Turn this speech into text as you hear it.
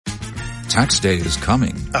Tax day is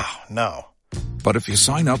coming. Oh, no. But if you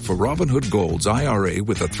sign up for Robinhood Gold's IRA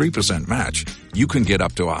with a 3% match, you can get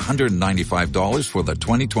up to $195 for the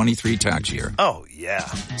 2023 tax year. Oh, yeah.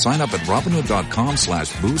 Sign up at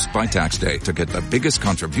Robinhood.com/boost by tax day to get the biggest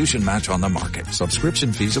contribution match on the market.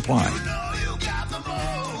 Subscription fees apply.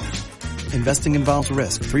 Investing involves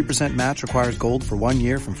risk. 3% match requires gold for 1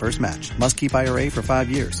 year from first match. Must keep IRA for 5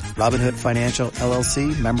 years. Robinhood Financial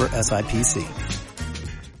LLC, member SIPC.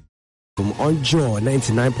 On Joy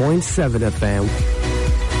 99.7 FM.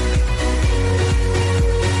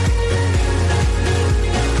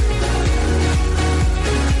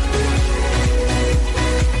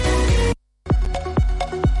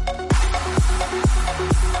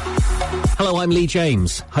 Hello, I'm Lee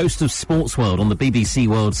James, host of Sports World on the BBC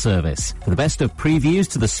World Service. For the best of previews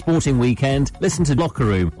to the sporting weekend, listen to Locker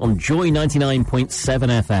Room on Joy 99.7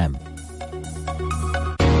 FM.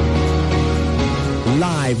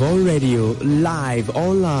 Live on radio, live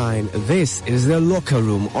online. This is the Locker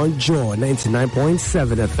Room on Joy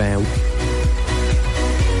 99.7 FM.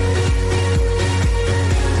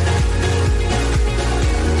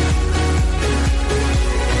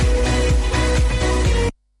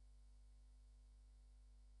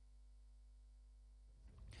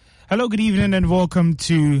 Hello, good evening, and welcome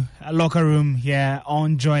to Locker Room here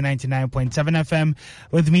on Joy 99.7 FM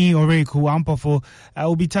with me, Oreku Ampofo.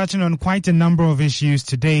 We'll be touching on quite a number of issues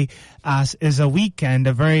today, as is a weekend,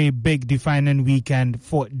 a very big defining weekend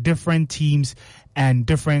for different teams and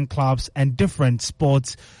different clubs and different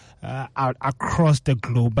sports out across the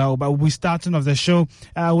globe. But we'll be starting off the show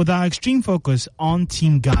with our extreme focus on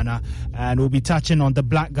Team Ghana, and we'll be touching on the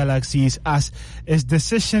Black Galaxies as it's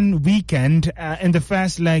decision weekend in the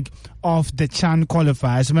first leg of the CHAN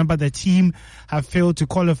qualifiers. Remember, the team have failed to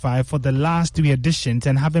qualify for the last 3 editions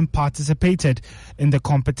and haven't participated in the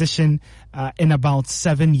competition in about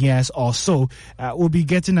 7 years or so. We'll be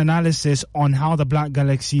getting analysis on how the Black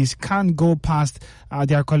Galaxies can go past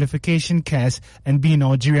their qualification case and be in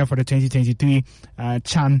Algeria for the 2023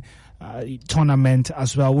 CHAN tournament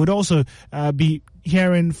as well. We'd also be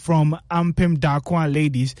hearing from Ampem Darkwa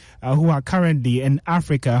ladies who are currently in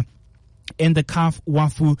Africa in the CAF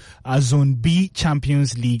WAFU Zone B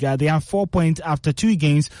Champions League. They have 4 points after 2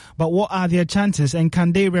 games, but what are their chances, and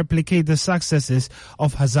can they replicate the successes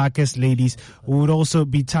of Hazakis ladies? We would also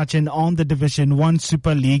be touching on the Division 1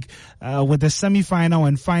 Super League with the semi-final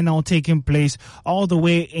and final taking place all the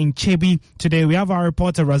way in Chebi. Today we have our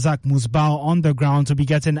reporter Razak Musbao on the ground to be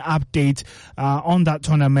getting an update on that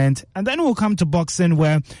tournament. And then we'll come to boxing,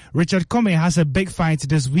 where Richard Comey has a big fight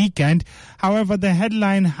this weekend. However, the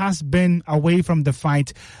headline has been away from the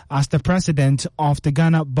fight, as the president of the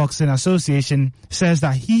Ghana Boxing Association says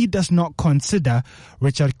that he does not consider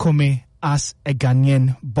Richard Comey as a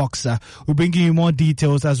Ghanaian boxer. We'll bring you more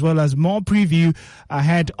details as well as more preview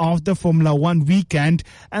ahead of the Formula 1 weekend,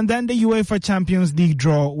 and then the UEFA Champions League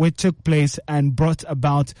draw, which took place and brought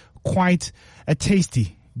about quite a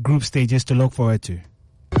tasty group stages to look forward to.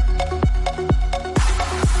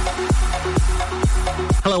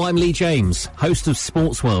 Hello, I'm Lee James, host of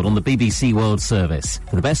Sports World on the BBC World Service.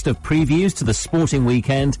 For the best of previews to the sporting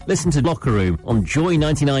weekend, listen to Locker Room on Joy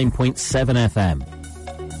 99.7 FM.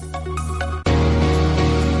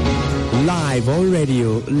 Live on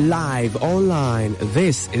radio, live online.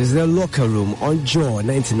 This is the Locker Room on Joy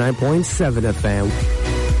 99.7 FM.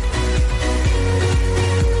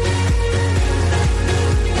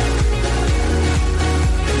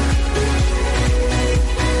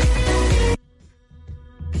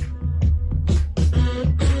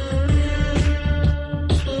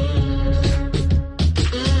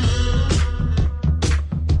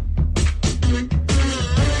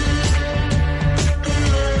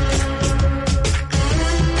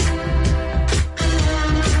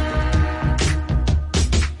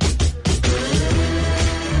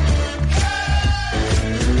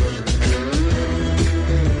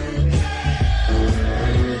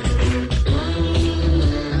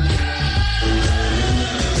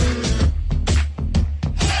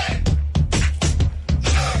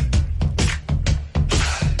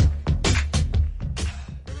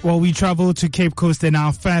 Well, we travel to Cape Coast in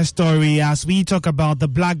our first story as we talk about the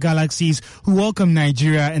Black Galaxies, who welcome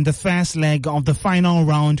Nigeria in the first leg of the final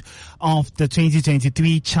round of the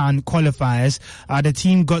 2023 CHAN qualifiers. The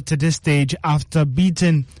team got to this stage after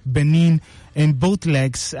beating Benin in both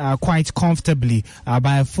legs quite comfortably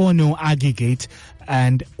by a 4-0 aggregate.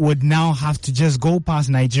 and would now have to just go past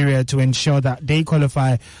Nigeria to ensure that they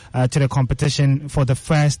qualify to the competition for the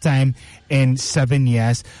first time in 7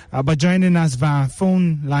 years. But joining us via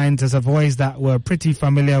phone lines is a voice that we're pretty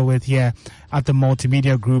familiar with here at the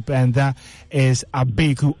Multimedia Group, and that is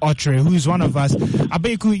Abeku Otre, who's one of us.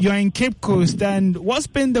 Abeku, you're in Cape Coast, and what's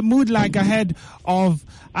been the mood like ahead of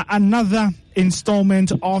another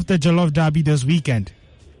installment of the Jollof Derby this weekend?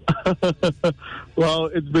 Well,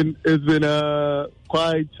 it's been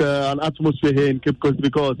quite an atmosphere here in Cape Coast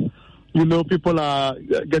because, you know, people are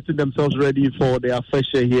getting themselves ready for their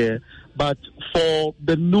first year here. But for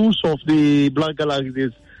the news of the Black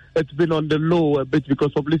Galaxies, it's been on the low a bit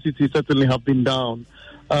because publicity certainly have been down.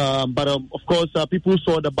 But of course, people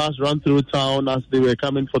saw the bus run through town as they were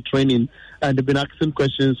coming for training, and they've been asking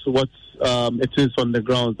questions what it is on the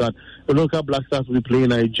ground that the local Black Stars will play in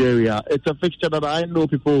Nigeria. It's a fixture that I know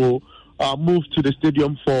people move to the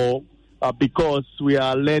stadium for because we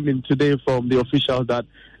are learning today from the officials that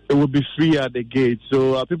it will be free at the gate.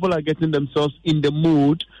 So people are getting themselves in the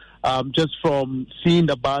mood just from seeing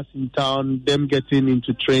the bus in town, them getting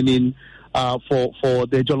into training for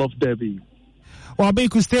the Jollof Derby. Well,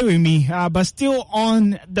 Abeku, stay with me, but still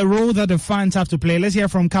on the role that the fans have to play. Let's hear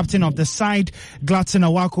from captain of the side, Gladson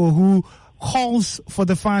Awako, who calls for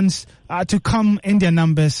the fans to come in their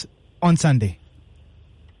numbers on Sunday.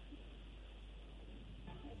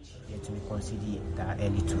 To concede that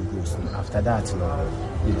early 2 goals. After that,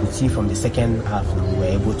 you could see from the second half we were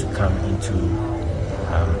able to come into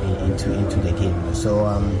the game. So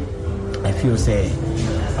I feel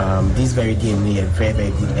this very game is a very,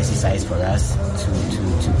 very good exercise for us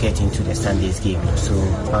to get into the Sunday's game. So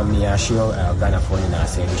I'm sure Ghana foreigners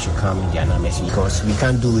say we should come in their numbers because we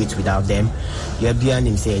can't do it without them. You're beyond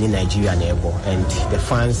him saying in Nigeria neighbor, and the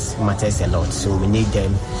fans matters a lot. So we need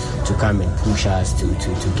them to come and push us to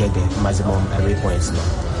get the maximum away points.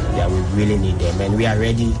 Yeah, we really need them, and we are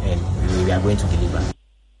ready, and we are going to deliver.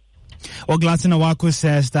 Well, Gladson Awako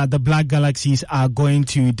says that the Black Galaxies are going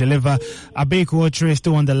to deliver. Abeku Otre is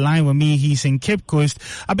still on the line with me. He's in Cape Coast.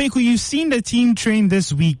 Abeku, you've seen the team train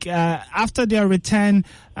this week after their return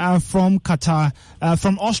from Qatar,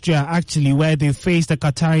 from Austria actually, where they faced the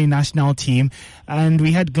Qatari national team. And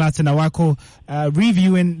we had Gladson Awako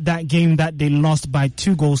reviewing that game that they lost by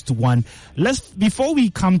 2-1. Before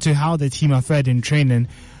we come to how the team are fared in training,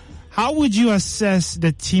 how would you assess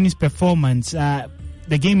the team's performance?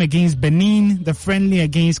 The game against Benin, the friendly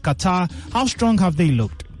against Qatar, how strong have they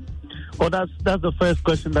looked? Well, that's the first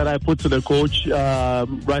question that I put to the coach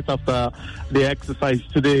right after the exercise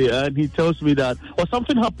today. And he tells me that,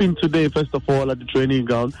 something happened today, first of all, at the training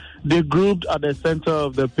ground. They grouped at the center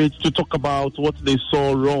of the pitch to talk about what they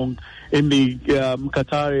saw wrong in the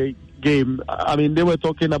Qatari game. I mean, they were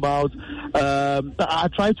talking about, I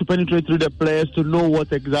tried to penetrate through the players to know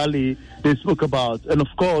what exactly they spoke about. And of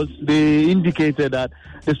course, they indicated that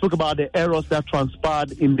they spoke about the errors that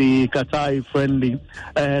transpired in the Qatari friendly.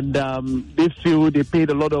 And they feel they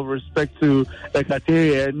paid a lot of respect to the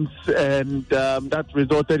Qatarians, and that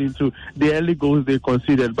resulted into the early goals they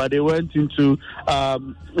conceded. But they went into,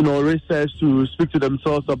 research to speak to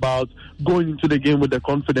themselves about going into the game with the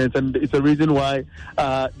confidence. And it's a reason why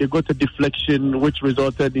they got a deflection, which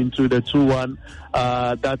resulted into the 2-1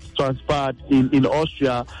 that transpired in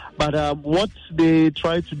Austria. But what they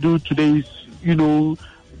try to do today is,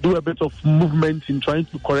 do a bit of movement in trying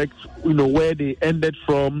to correct, where they ended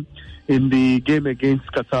from in the game against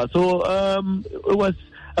Qatar. So it was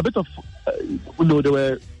a bit of, they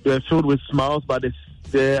were filled with smiles, but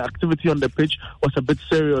the activity on the pitch was a bit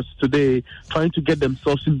serious today, trying to get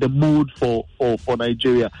themselves in the mood for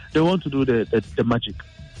Nigeria. They want to do the magic.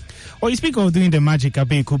 Well, you speak of doing the magic,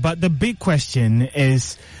 Abeku, but the big question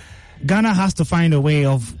is Ghana has to find a way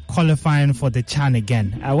of qualifying for the CHAN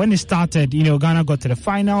again. When it started, Ghana got to the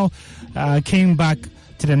final, came back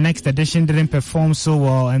to the next edition, didn't perform so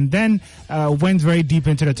well, and then went very deep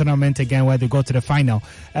into the tournament again where they got to the final.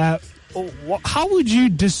 How would you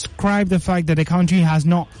describe the fact that the country has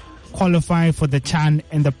not qualified for the CHAN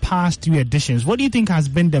in the past 2 editions? What do you think has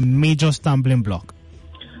been the major stumbling block?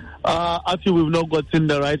 I feel we've not gotten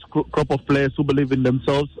the right crop of players who believe in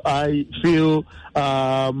themselves. I feel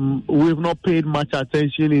we've not paid much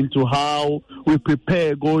attention into how we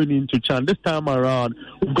prepare going into CHAN. This time around,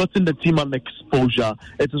 we've gotten the team an exposure.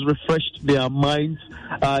 It has refreshed their minds.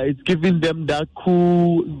 It's giving them that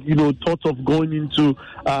cool, thought of going into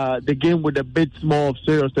the game with a bit more of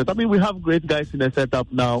seriousness. I mean, we have great guys in the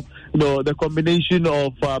setup now. the combination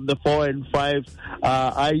of the 4 and 5,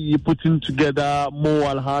 i.e. putting together Mo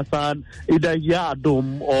Al-Hassan, either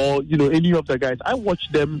Yadom or, any of the guys. I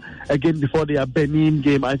watched them again before their Benin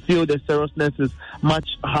game. I feel the seriousness is much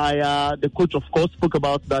higher. The coach, of course, spoke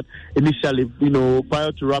about that initially,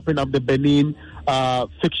 prior to wrapping up the Benin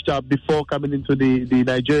fixture before coming into the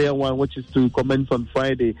Nigerian one, which is to commence on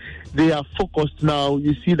Friday. They are focused now.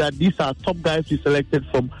 You see that these are top guys we selected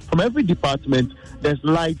from every department. There's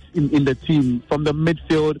lights in the team. From the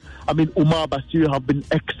midfield, Umar Basiru have been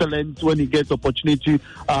excellent when he gets opportunity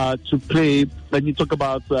to play. When you talk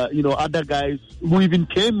about, other guys who even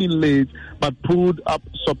came in late but pulled up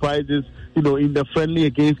surprises, in the friendly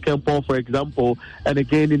against Kempon, for example, and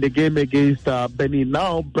again in the game against Benin.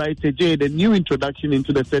 Now, Bright J, the new introduction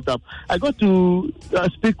into the setup. I got to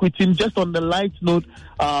speak with him just on the light note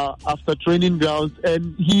after training grounds,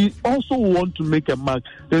 and he also wants to make a mark.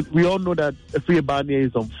 We all know that Efri Bania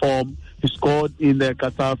is on form. He scored in the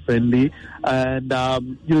Qatar friendly, and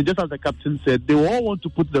just as the captain said, they all want to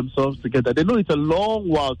put themselves together. They know it's a long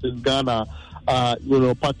while since Ghana,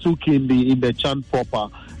 partook in the Chan proper.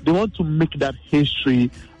 They want to make that history,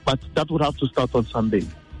 but that would have to start on Sunday.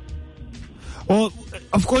 Well,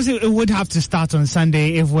 of course, it would have to start on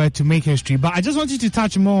Sunday if we're to make history. But I just wanted to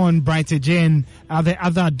touch more on Bright Ejay and the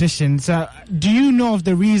other additions. Do you know of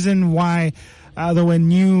the reason why there were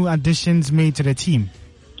new additions made to the team?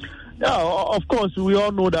 Yeah, of course, we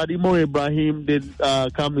all know that Imo Ibrahim did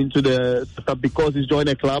come into the setup because he's joined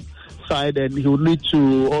a club side, and he will need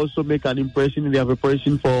to also make an impression in their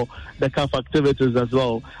preparation for the CAF activities as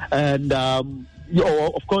well. And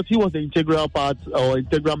of course, he was the integral part or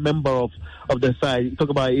integral member of the side. You talk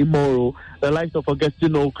about Imoro, the likes of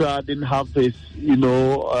Augustine Okra didn't have this,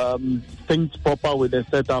 things proper with the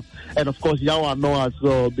setup, and of course Yawa Noah as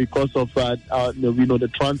well because of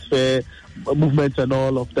the transfer movements and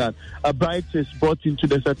all of that. Bright is brought into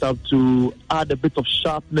the setup to add a bit of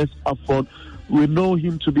sharpness up front. We know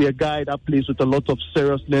him to be a guy that plays with a lot of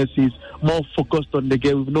seriousness. He's more focused on the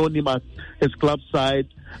game. We've known him at his club side.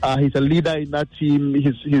 He's a leader in that team.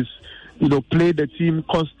 He's played the team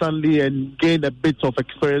constantly and gained a bit of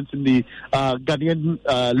experience in the Ghanaian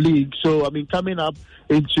league. So, coming up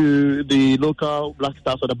into the local Black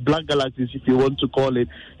Stars, or the Black Galaxies, if you want to call it,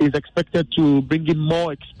 he's expected to bring in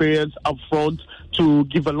more experience up front, to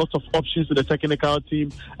give a lot of options to the technical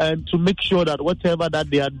team, and to make sure that whatever that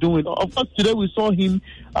they are doing. Of course, today we saw him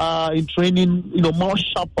in training, more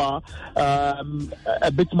sharper,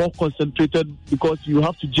 a bit more concentrated, because you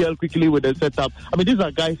have to gel quickly with the setup. These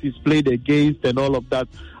are guys he's played against and all of that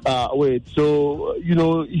with. So,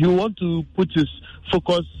 you want to put his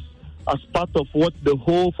focus as part of what the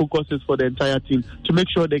whole focus is for the entire team, to make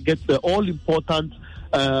sure they get the all-important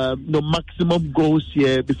maximum goals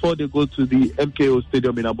here before they go to the MKO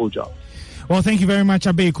Stadium in Abuja. Well, thank you very much,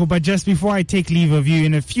 Abeku. But just before I take leave of you,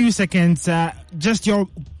 in a few seconds, just your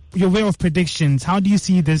way of predictions. How do you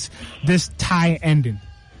see this tie ending?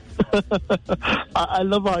 I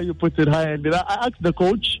love how you put it, high ending. I asked the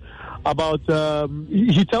coach about.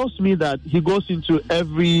 He tells me that he goes into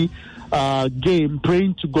every game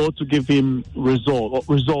praying to God to give him result,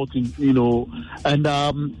 and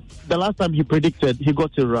the last time he predicted, he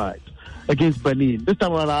got it right against Benin. This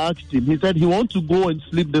time around, I asked him, he said he wants to go and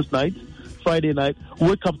sleep this night, Friday night,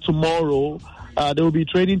 wake up tomorrow, they will be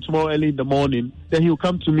training tomorrow early in the morning, then he'll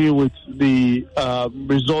come to me with the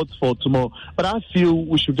results for tomorrow. But I feel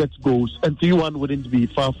we should get goals, and 3-1 wouldn't be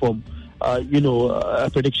far from a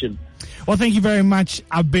prediction. Well, thank you very much,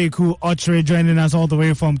 Abeku Otre, joining us all the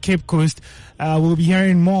way from Cape Coast. We'll be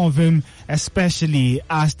hearing more of him, especially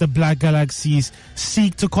as the Black Galaxies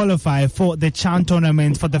seek to qualify for the CHAN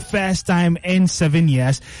tournament for the first time in 7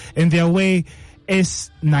 years. In their way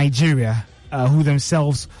is Nigeria, who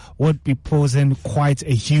themselves would be posing quite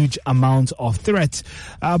a huge amount of threat.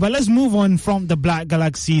 But let's move on from the Black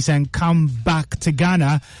Galaxies and come back to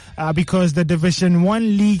Ghana, because the Division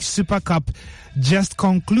 1 League Super Cup just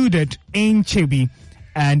concluded in Chebi,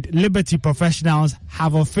 and Liberty Professionals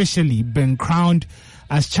have officially been crowned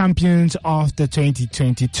as champions of the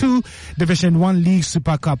 2022 Division 1 League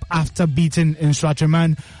Super Cup after beating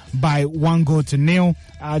Nsoatreman by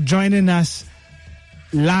 1-0. Joining us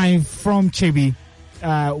live from Chebi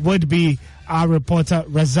would be our reporter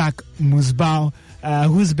Razak Musbao,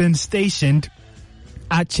 who's been stationed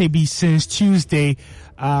at Chebi since Tuesday,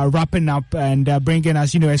 wrapping up and bringing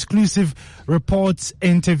us, exclusive reports,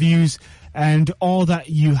 interviews, and all that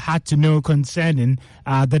you had to know concerning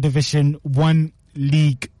the Division 1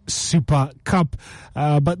 League Super Cup.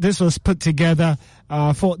 But this was put together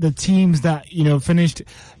for the teams that, finished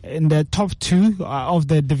in the top two of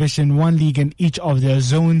the Division 1 league in each of their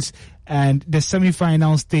zones. And the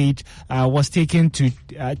semi-final stage was taken to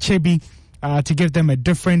Chebi to give them a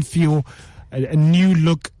different feel, a new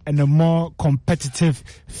look, and a more competitive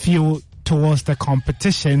feel towards the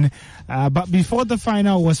competition. But before the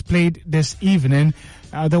final was played this evening,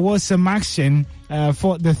 there was some action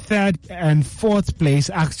for the third and fourth place,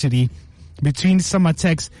 actually, between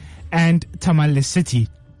Summertex and Tamale City.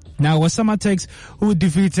 Now, it was Summertex who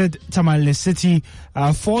defeated Tamale City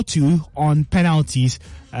 4-2 on penalties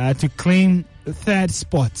to claim the third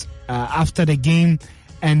spot after the game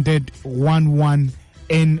ended 1-1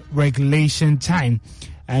 in regulation time.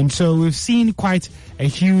 And so we've seen quite a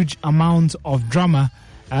huge amount of drama.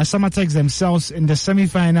 Summertex themselves in the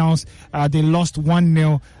semi-finals, they lost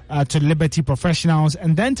 1-0 to Liberty Professionals.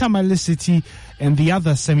 And then Tamale City in the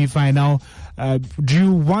other semi-final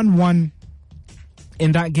drew 1-1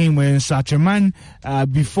 in that game with Satraman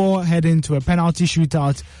before heading to a penalty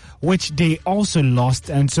shootout, which they also lost.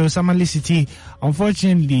 And so Tamale City,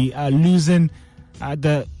 unfortunately, losing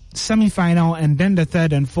the semi-final and then the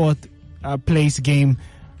third and fourth place game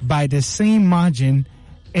by the same margin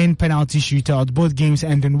in penalty shootout. Both games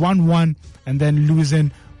ending 1-1 and then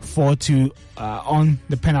losing 4-2 on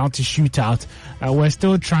the penalty shootout. We're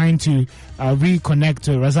still trying to reconnect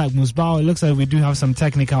to Razak Musbao. It looks like we do have some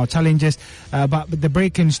technical challenges, but the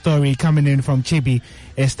breaking story coming in from Chebi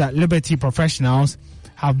is that Liberty Professionals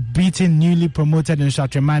have beaten newly promoted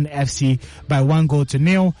Nshatriman FC by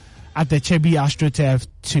 1-0 at the Chebi AstroTurf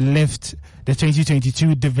to lift the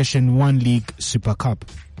 2022 Division 1 League Super Cup.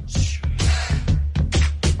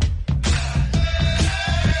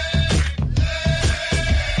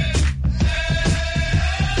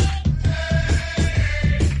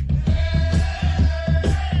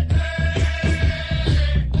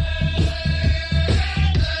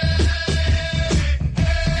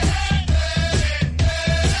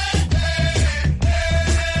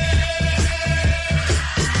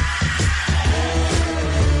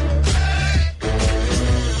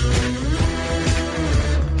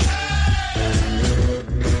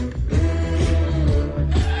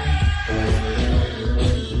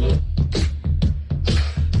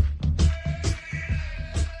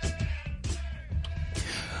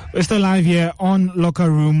 We're still live here on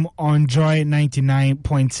Locker Room on Joy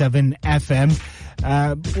 99.7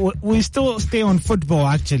 FM. We still stay on football,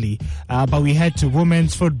 actually, but we head to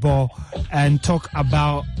women's football and talk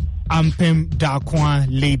about Ampem Darkwa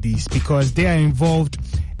ladies, because they are involved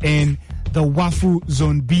in the WAFU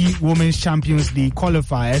Zone B Women's Champions League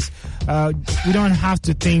qualifiers. We don't have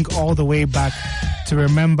to think all the way back to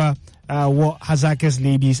remember what Hazakes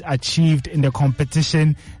ladies achieved in the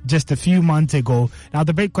competition just a few months ago. Now,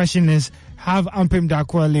 the big question is, have Ampem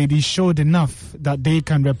Darkwa ladies showed enough that they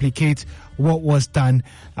can replicate what was done?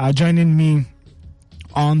 Joining me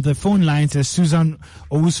on the phone lines is Susan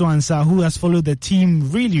Owusu-Ansah, who has followed the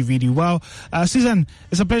team really, really well. Susan,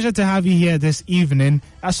 it's a pleasure to have you here this evening.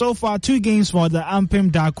 So far, 2 games for the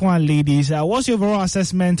Ampem Darkwa ladies. What's your overall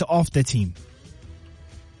assessment of the team?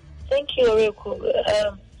 Thank you,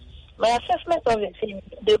 Oreku. My assessment of the team,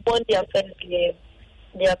 they won their first game.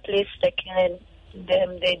 They are placed second.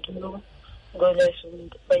 Then they do goalless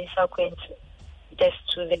by subsequent just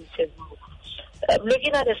 2 days ago.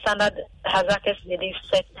 Looking at the standard Hazakes ladies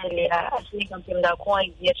set earlier, I think Ampem Darkwa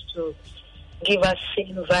is yet to give us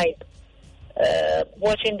same vibe.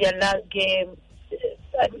 Watching their last game,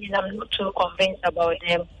 I'm not too convinced about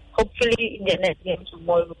them. Hopefully, in the next game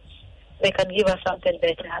tomorrow, they can give us something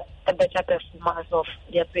better, a better performance of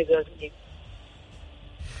their previous game.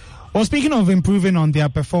 Well, speaking of improving on their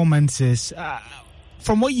performances,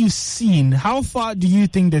 from what you've seen, how far do you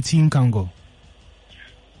think the team can go?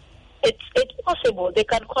 It's possible. They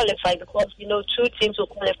can qualify because, 2 teams will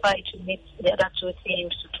qualify to meet the other 2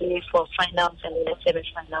 teams to play for finals and then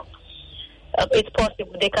semi-finals. It's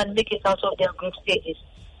possible. They can make it out of their group stages.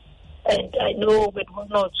 And I know with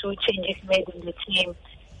 1 or 2 changes made in the team,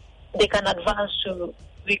 they can advance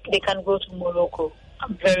they can go to Morocco.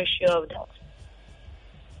 I'm very sure of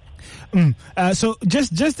that. So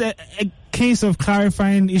just a case of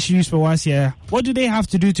clarifying issues for us here. What do they have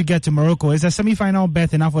to do to get to Morocco? Is a semi-final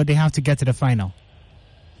berth enough, or they have to get to the final?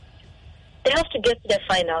 They have to get to the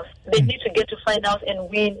finals. They need to get to finals and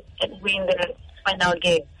win the final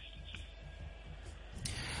game.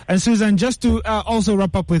 And Susan, just to also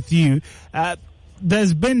wrap up with you,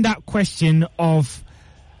 there's been that question of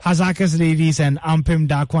Hazakes ladies and Ampem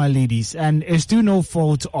Darkwa ladies, and it's to no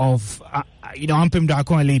fault of Ampem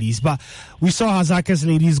Darko ladies, but we saw Hazakah's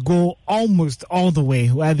ladies go almost all the way,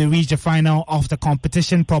 where they reached the final of the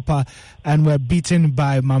competition proper and were beaten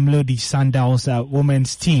by Mamelodi Sundowns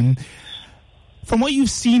women's team. From what you've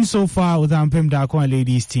seen so far with the Ampem Darko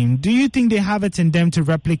ladies team, do you think they have it in them to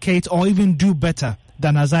replicate or even do better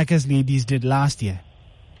than Hazakah's ladies did last year?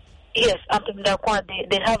 Yes, Ampem Darko,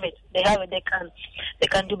 they have it. They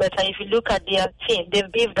can do better. If you look at their team, they've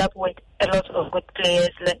beefed up with a lot of good players,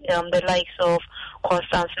 the likes of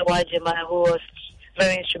Constance Wajima, who was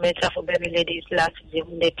very instrumental for Baby Ladies last season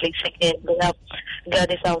when they played second. They have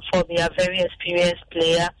Gladys Amfobi, a very experienced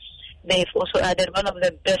player. They've also added one of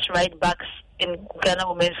the best right backs in Ghana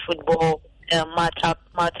women's football, Martha.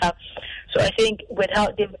 So I think with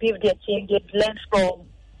how they've beefed their team, they've learned from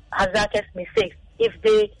Hazakah's mistakes. If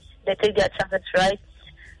they take their chances right,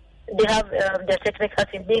 they have their technical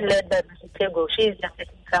team being led by Mrs. Tego. She is their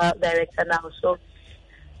technical director now. So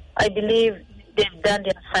I believe they've done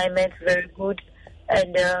their assignment very good,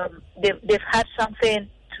 and they've had something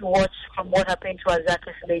to watch from what happened to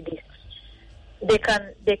Hazakah's ladies. They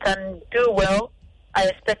can do well. I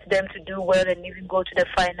expect them to do well and even go to the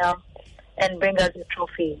final and bring us a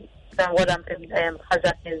trophy than what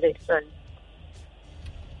Hazakah did. Sorry.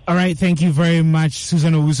 All right, thank you very much,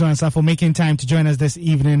 Susan Owusu-Ansah, for making time to join us this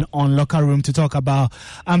evening on Locker Room to talk about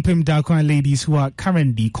Ampem Darko ladies who are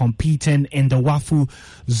currently competing in the WAFU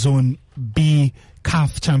Zone B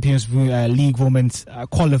CAF Champions League Women's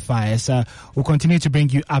qualifiers. We'll continue to bring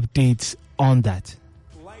you updates on that.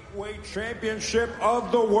 Lightweight Championship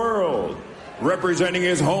of the World, representing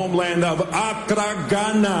his homeland of Accra,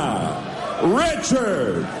 Ghana,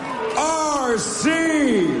 Richard R.C.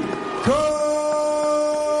 Comey.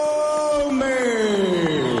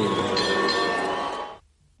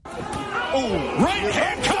 Right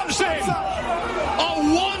hand comes in. A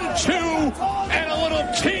 1-2 and a little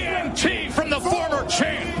TNT from the former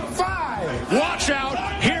champ. Watch out.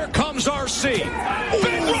 Here comes RC. Big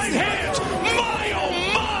right hand. My, oh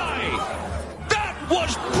my. That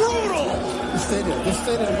was brutal.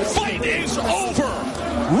 Fight is over.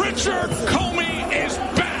 Richard Comey is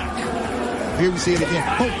back. Here we see it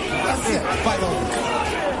again. Oh, that's it. Fight over.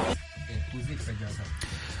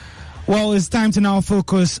 Well, it's time to now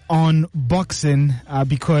focus on boxing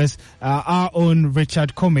because our own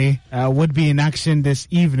Richard Comey would be in action this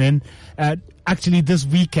evening. Actually, this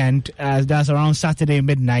weekend, that's around Saturday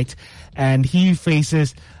midnight, and he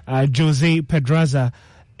faces Jose Pedraza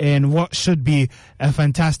in what should be a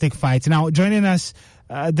fantastic fight. Now, joining us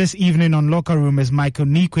this evening on Locker Room is Michael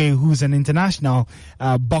Nikwe, who's an international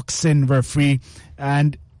boxing referee.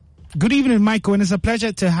 And good evening, Michael, and it's a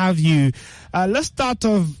pleasure to have you. Let's start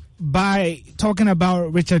off by talking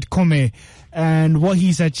about Richard Comey and what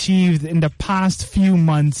he's achieved in the past few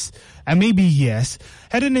months and maybe years.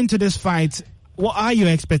 Heading into this fight, what are your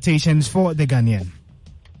expectations for the Ghanaian?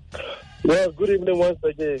 Well, good evening once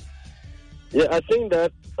again. Yeah, I think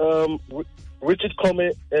that Richard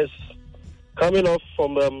Comey is coming off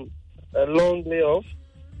from a long layoff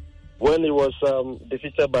when he was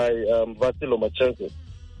defeated by Vasyl Lomachenko.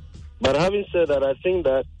 But having said that, I think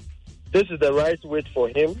that this is the right weight for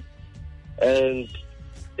him, and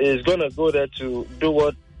he's going to go there to do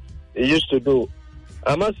what he used to do.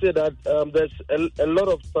 I must say that there's a lot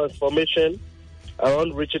of transformation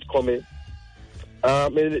around Richard Comey.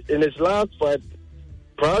 In his last fight,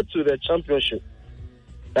 prior to the championship,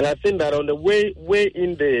 and I think that on the way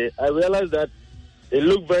in there, I realized that he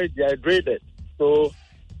looked very dehydrated. So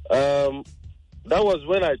that was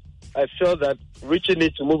when I felt that Richard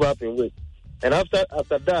needs to move up in weight. And after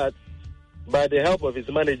that, by the help of his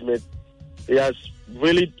management, he has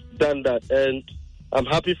really done that, and I'm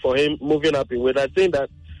happy for him moving up in weight. I think that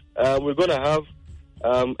we're going to have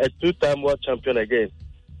a two-time world champion again.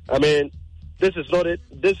 I mean, this is not it.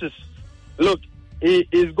 Look, he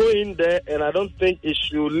is going there, and I don't think he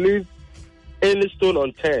should leave any stone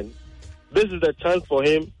unturned. This is the chance for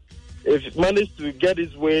him. If he manages to get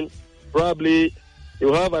his win, probably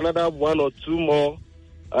he'll have another one or two more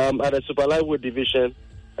at the super lightweight division.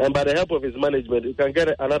 And by the help of his management, he can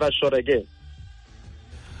get another shot again.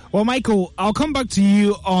 Well, Michael, I'll come back to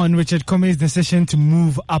you on Richard Comey's decision to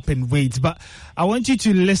move up in weight, but I want you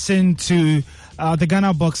to listen to the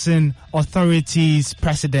Ghana Boxing Authority's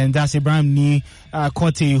president, that's Ibrahim Ni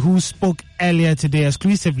Kote, who spoke earlier today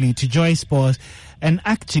exclusively to Joy Sports and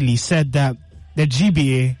actually said that the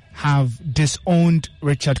GBA have disowned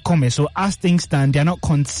Richard Comey. So as things stand, they're not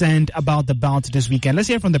concerned about the bout this weekend. Let's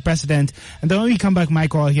hear from the president, and then when we come back,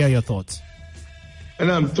 Michael, I'll hear your thoughts.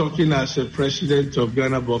 And I'm talking as a president of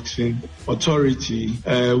Ghana Boxing Authority.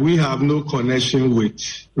 We have no connection with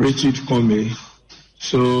Richard Comey.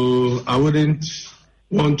 So I wouldn't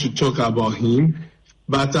want to talk about him.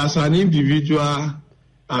 But as an individual,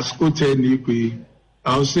 as Kote Nikwe,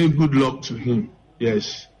 I'll say good luck to him.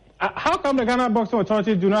 Yes. How come the Ghana Boxing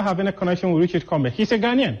Authority do not have any connection with Richard Comey? He's a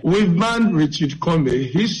Ghanaian. We've banned Richard Comey.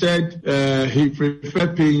 He said he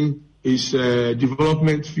preferred paying his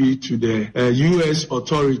development fee to the U.S.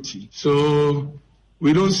 authority. So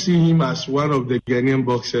we don't see him as one of the Ghanaian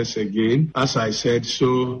boxers again, as I said.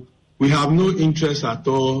 So we have no interest at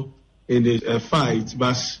all in the fight.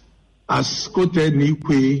 But as Kote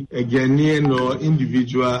Nikwe, a Ghanaian or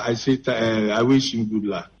individual, I say I wish him good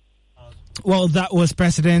luck. Well, that was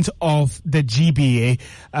president of the GBA.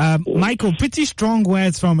 Michael, pretty strong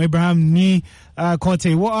words from Abraham Ni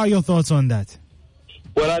Kote. What are your thoughts on that?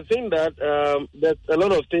 Well, I think that there's a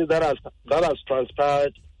lot of things that has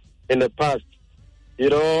transpired in the past. You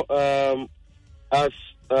know, as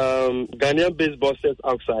Ghanaian-based boxers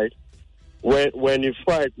outside, when you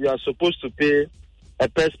fight, you are supposed to pay a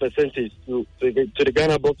purse percentage to the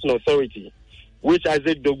Ghana Boxing Authority, which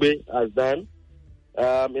Isaac Dogbe has done.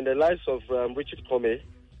 In the lives of Richard Comey,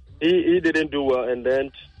 he didn't do well, and then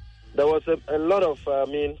there was a lot of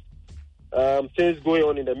things going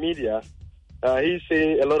on in the media. He's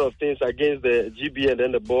saying a lot of things against the GB and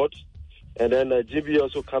then the board, and then GB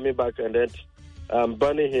also coming back and then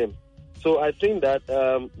banning him. So I think that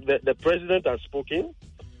the president has spoken.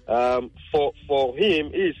 For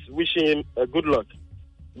him, is wishing him good luck,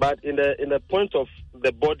 but in the point of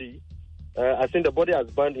the body, I think the body has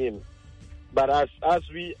banned him. But as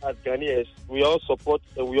we as Ghanaians, we all support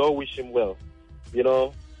and we all wish him well. You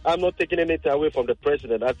know, I'm not taking anything away from the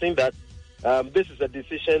president. I think that this is a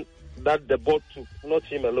decision that the board took, not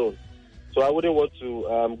him alone. So I wouldn't want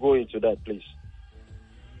to go into that, please.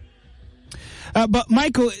 But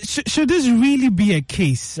Michael, should this really be a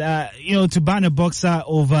case, to ban a boxer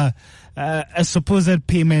over a supposed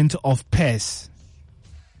payment of purse?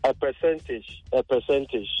 A percentage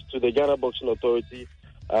to the Ghana Boxing Authority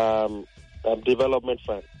development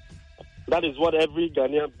fund. That is what every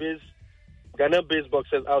Ghanaian-based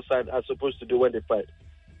boxers outside are supposed to do when they fight.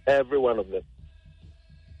 Every one of them.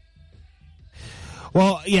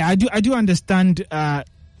 Well, yeah, I do understand, that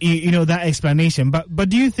explanation. But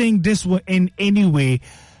do you think this will in any way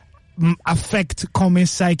affect Comey's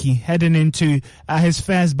psyche heading into his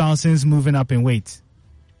first bout since moving up in weight?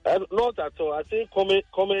 Not at all. I think Comey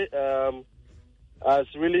has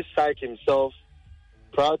really psyched himself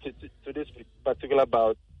prior to this particular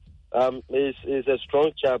bout. He's a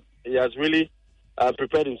strong chap. He has really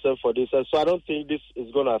prepared himself for this. So I don't think this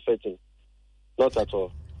is going to affect him. Not at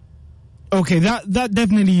all. Okay, that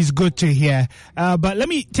definitely is good to hear. But let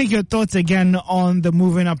me take your thoughts again on the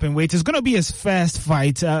moving up in weight. It's going to be his first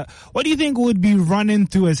fight. What do you think would be running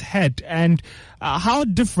through his head? And how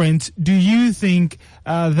different do you think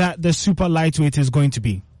that the super lightweight is going to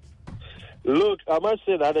be? Look, I must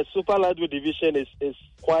say that the super lightweight division is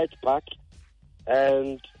quite packed,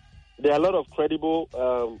 and there are a lot of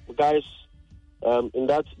credible guys in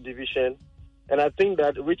that division, and I think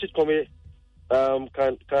that Richard Comey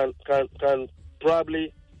can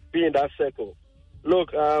probably be in that circle.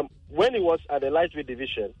 Look, when he was at the lightweight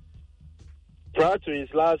division, prior to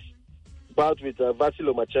his last bout with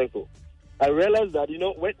Vasily Lomachenko, I realized that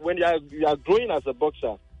when you are growing as a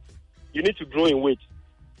boxer, you need to grow in weight.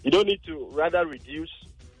 You don't need to rather reduce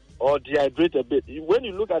or dehydrate a bit. When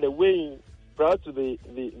you look at the weighing prior to the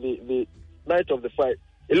night of the fight,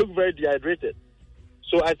 it looked very dehydrated.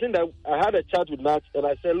 So I think that I had a chat with Nat, and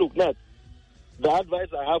I said, look, Nat, the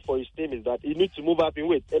advice I have for his team is that he needs to move up in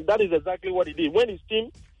weight. And that is exactly what he did. When his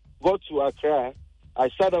team got to Accra, I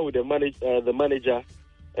sat down with the manager,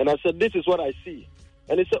 and I said, this is what I see.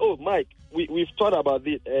 And he said, oh, Mike, we've thought about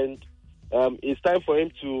this, and it's time for him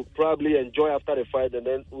to probably enjoy after the fight, and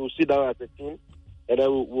then we'll sit down as a team, and then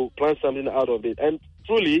we'll plan something out of it. And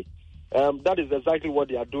truly, that is exactly what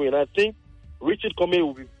they are doing. I think Richard Comey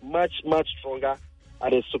will be much, much stronger at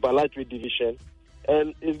the super lightweight division,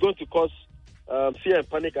 and it's going to cause fear and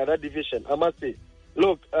panic at that division, I must say.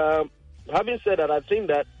 Look, having said that, I think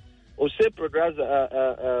that Jose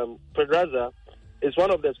Pedraza is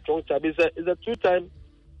one of the strong champions. He's a two-time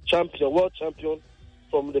champion, world champion,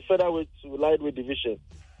 from the featherweight to lightweight division.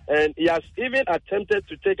 And he has even attempted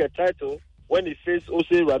to take a title when he faced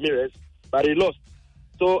Jose Ramirez, but he lost.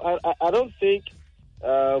 So I don't think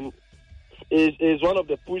he's one of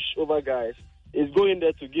the pushover guys. He's going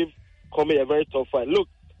there to give Comey a very tough fight. Look,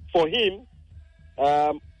 for him,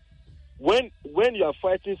 when you are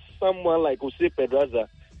fighting someone like Jose Pedraza,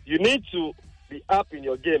 you need to be up in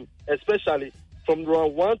your game, especially from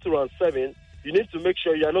round 1 to round 7. You need to make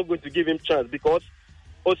sure you are not going to give him chance, because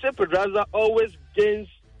Jose Pedraza always gains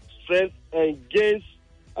strength and gains.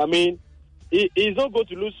 I mean, he's not going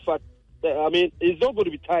to lose fat. I mean, he's not going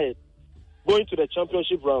to be tired going to the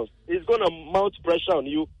championship rounds. He's going to mount pressure on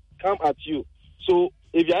you, come at you. So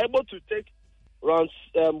if you're able to take rounds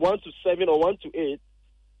 1 to 7 or 1 to 8,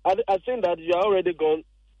 I think that you are already gone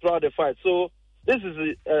throughout the fight. So this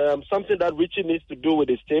is something that Richie needs to do with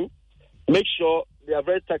his team. Make sure they are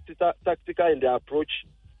very tactical in their approach,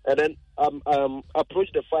 and then approach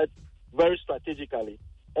the fight very strategically.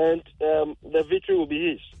 And the victory will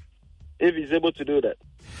be his if he's able to do that.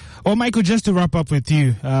 Well, Michael, just to wrap up with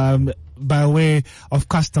you, by way of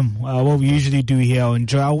custom, what we usually do here on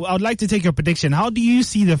Joy, I would like to take your prediction. How do you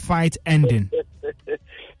see the fight ending?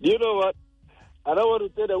 You know what? I don't want to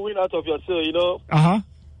take the wind out of your sail, you know.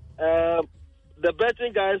 The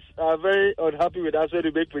betting guys are very unhappy with us when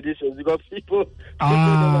we make predictions because people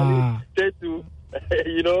normally tend to,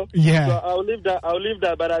 you know. Yeah. So I'll leave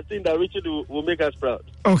that, but I think that Richard will make us proud.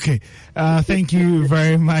 Okay. Thank you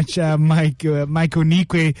very much, Michael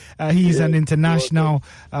Nikwe. He's an international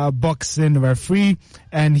boxing referee,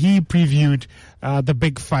 and he previewed the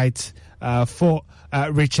big fight for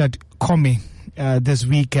Richard Commey this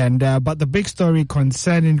weekend. But the big story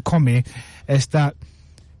concerning Commey is that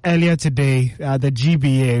earlier today, the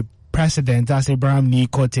GBA president, as Abraham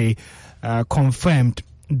Nikote, confirmed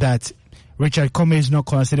that Richard Commey is not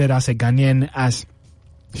considered as a Ghanaian as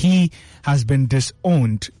he has been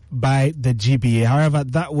disowned by the GBA. However,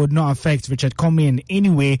 that would not affect Richard Commey in any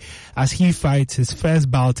way as he fights his first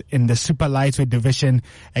bout in the super lightweight division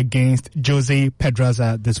against Jose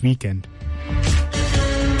Pedraza this weekend.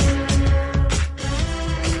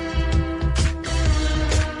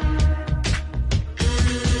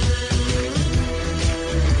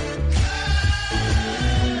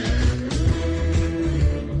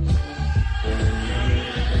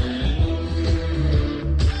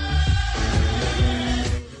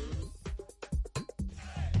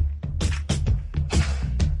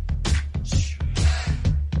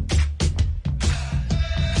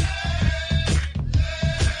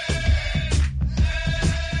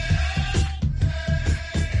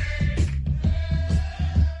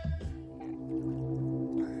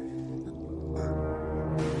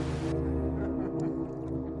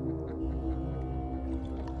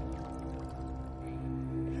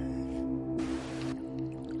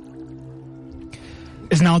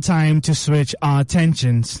 It's now time to switch our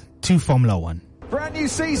attentions to Formula One. Brand new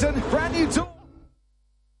season, brand new tour.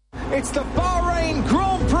 It's the Bahrain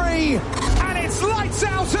Grand Prix, and it's lights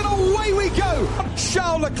out and away we go.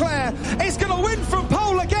 Charles Leclerc is going to win from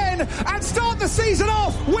pole again and start the season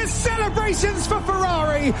off with celebrations for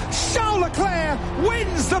Ferrari. Charles Leclerc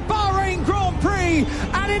wins the Bahrain Grand Prix,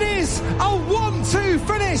 and it is a 1-2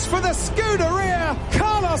 finish for the Scuderia.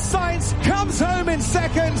 Carlos Sainz comes home in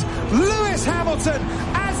second. Lewis Hamilton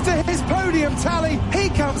adds to his podium tally. He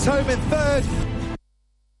comes home in third.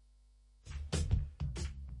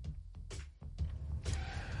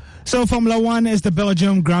 So Formula One is the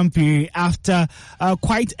Belgium Grand Prix. After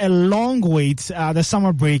quite a long wait, the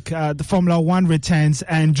summer break, the Formula One returns,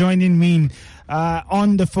 and joining me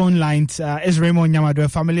on the phone lines is Raymond Nyamadu, a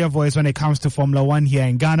familiar voice when it comes to Formula One here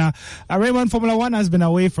in Ghana. Raymond, Formula One has been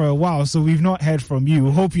away for a while, so we've not heard from you.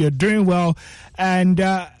 Hope you're doing well, and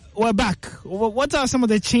we're back. What are some of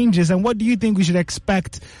the changes, and what do you think we should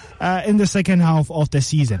expect in the second half of the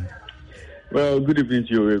season? Well, good evening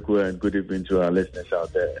to you, Riku, and good evening to our listeners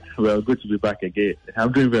out there. Well, good to be back again.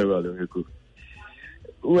 I'm doing very well, Riku.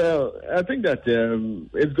 Well, I think that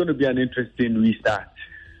it's going to be an interesting restart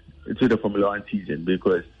to the Formula One season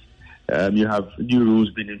because you have new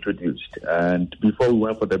rules being introduced. And before we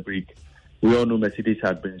went for the break, we all know Mercedes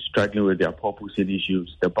had been struggling with their porpoising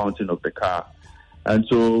issues, the bouncing of the car. And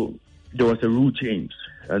so there was a rule change.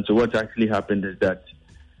 And so what actually happened is that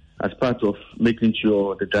as part of making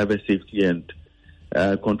sure the driver's safety and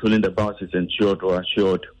controlling the bounce is ensured or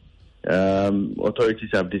assured,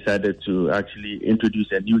 authorities have decided to actually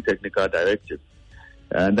introduce a new technical directive.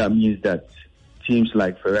 And that means that teams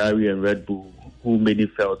like Ferrari and Red Bull, who many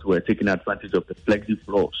felt were taking advantage of the flexi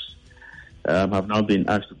floors, have now been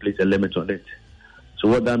asked to place a limit on it. So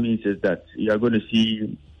what that means is that you are going to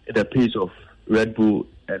see the pace of Red Bull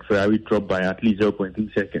and Ferrari drop by at least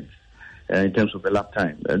 0.3 seconds. In terms of the lap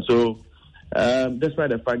time. And so,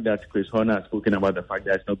 despite the fact that Chris Horner has spoken about the fact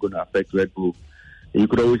that it's not going to affect Red Bull, you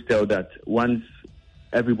could always tell that once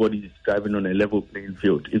everybody is driving on a level playing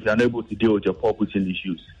field, if you're unable to deal with your porpoising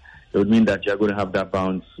issues, it would mean that you're going to have that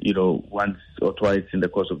bounce, once or twice in the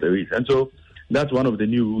course of the race. And so, that's one of the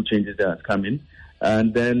new rule changes that has come in.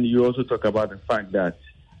 And then you also talk about the fact that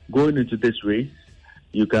going into this race,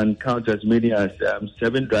 you can count as many as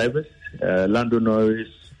 7 drivers: Lando Norris,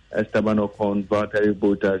 Esteban Ocon, Valtteri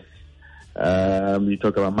Bottas. You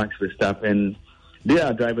talk about Max Verstappen. They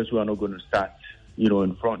are drivers who are not going to start,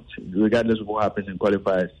 in front, regardless of what happens in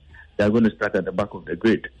qualifiers. They are going to start at the back of the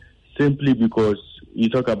grid, simply because you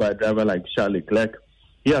talk about a driver like Charles Leclerc.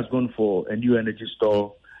 He has gone for a new energy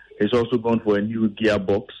store. He's also gone for a new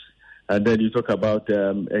gearbox. And then you talk about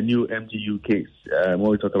a new MGU case. When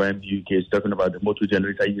we talk about MGU case, talking about the motor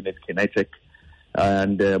generator unit kinetic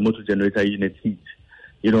and motor generator unit heat.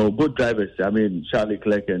 Both drivers, Charles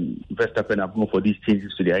Leclerc and Verstappen have gone for these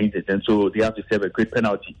changes to their engines, and so they have to serve a great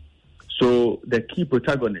penalty. So the key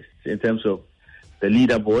protagonists in terms of the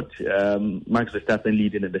leaderboard, Max Verstappen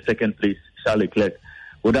leading in the second place, Charles Leclerc,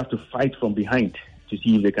 would have to fight from behind to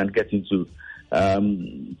see if they can get into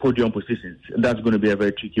podium positions. That's going to be a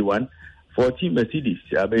very tricky one. For Team Mercedes,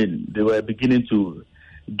 they were beginning to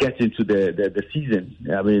get into the season.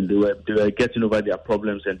 They were getting over their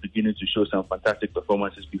problems and beginning to show some fantastic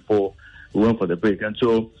performances before we went for the break. And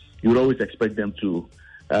so you would always expect them to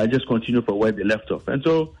just continue from where they left off. And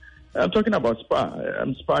so I'm talking about Spa.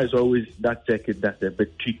 Spa is always that circuit that's a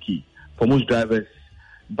bit tricky. For most drivers,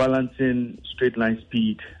 balancing straight line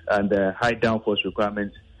speed and high downforce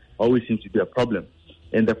requirements always seems to be a problem.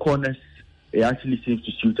 In the corners, it actually seems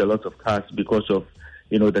to suit a lot of cars because of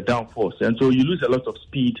the downforce. And so you lose a lot of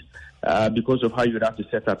speed because of how you would have to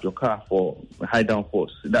set up your car for high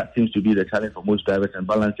downforce. That seems to be the challenge for most drivers and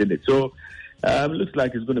balancing it. So it looks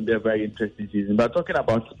like it's going to be a very interesting season. But talking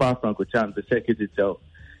about Spa-Francorchamps, the circuit itself,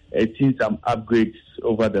 it's seen some upgrades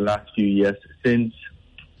over the last few years since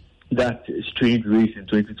that strange race in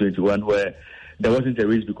 2021 where there wasn't a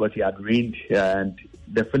race because it had rained and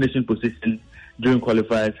the finishing position during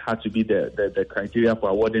qualifiers had to be the criteria for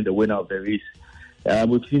awarding the winner of the race.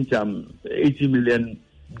 We've seen some $80 million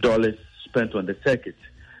spent on the circuit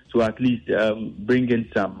to at least bring in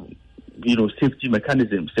some, safety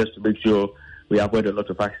mechanisms just to make sure we avoid a lot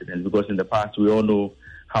of accidents, because in the past we all know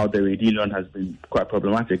how the Radillion has been quite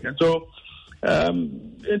problematic. And so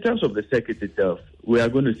in terms of the circuit itself, we are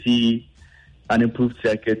going to see an improved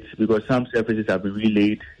circuit because some surfaces have been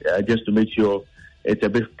relaid just to make sure it's a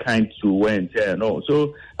bit kind to wear and tear and all.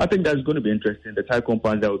 So I think that's going to be interesting. The tire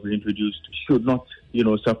compounds that will be introduced should not,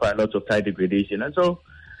 suffer a lot of tire degradation. And so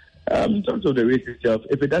in terms of the race itself,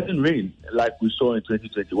 if it doesn't rain like we saw in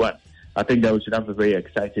 2021, I think that we should have a very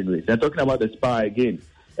exciting race. And talking about the Spa again,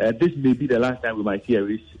 this may be the last time we might see a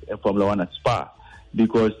race in Formula One at Spa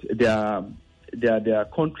because their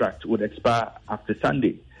contract would expire after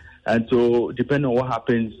Sunday. And so depending on what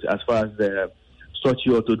happens as far as the Sochi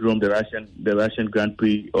Autodrome, the Russian Grand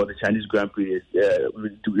Prix or the Chinese Grand Prix is,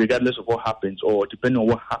 regardless of what happens or depending on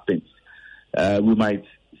what happens, we might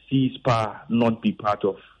see Spa not be part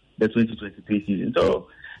of the 2023 season. So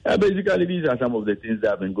basically these are some of the things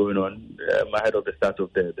that have been going on ahead of the start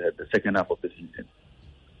of the second half of the season.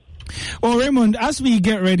 Well, Raymond, as we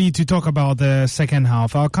get ready to talk about the second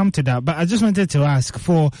half, I'll come to that. But I just wanted to ask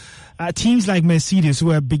for teams like Mercedes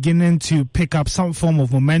who are beginning to pick up some form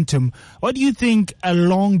of momentum, what do you think a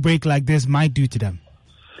long break like this might do to them?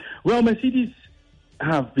 Well, Mercedes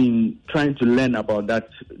have been trying to learn about that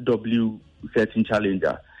W13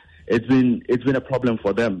 Challenger. It's been a problem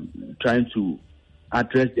for them trying to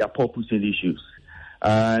address their porpoising issues.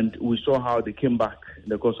 And we saw how they came back in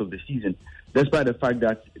the course of the season. Despite the fact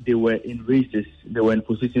that they were in races, they were in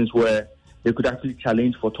positions where they could actually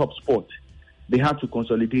challenge for top spot. They had to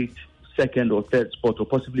consolidate second or third spot or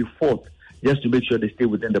possibly fourth just to make sure they stay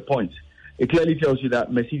within the points. It clearly tells you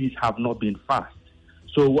that Mercedes have not been fast.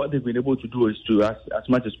 So what they've been able to do is to, as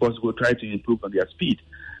much as possible, try to improve on their speed.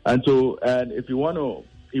 And so if you want to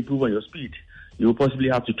improve on your speed, you will possibly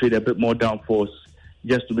have to trade a bit more downforce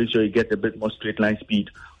just to make sure you get a bit more straight line speed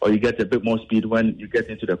or you get a bit more speed when you get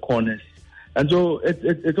into the corners. And so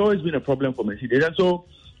it's always been a problem for Mercedes. And so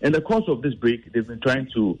in the course of this break, they've been trying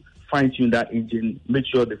to fine-tune that engine, make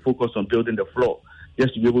sure they focus on building the floor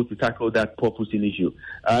just to be able to tackle that porpoising issue.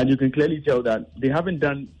 And you can clearly tell that they haven't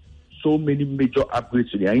done so many major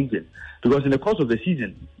upgrades to their engine because in the course of the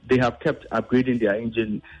season, they have kept upgrading their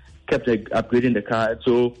engine, kept upgrading the car.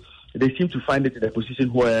 So they seem to find it in a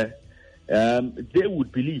position where they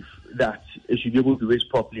would believe that it should be able to race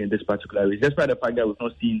properly in this particular race, despite the fact that we've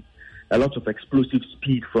not seen a lot of explosive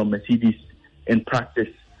speed from Mercedes in practice.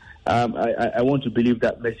 I want to believe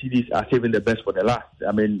that Mercedes are saving the best for the last,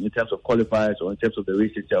 in terms of qualifiers or in terms of the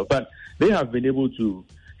race itself. But they have been able to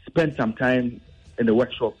spend some time in the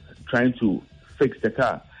workshop trying to fix the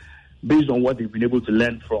car based on what they've been able to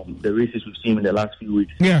learn from the races we've seen in the last few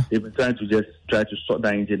weeks. Yeah. They've been trying to sort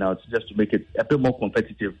that engine out just to make it a bit more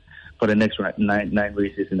competitive for the next nine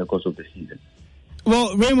races in the course of the season.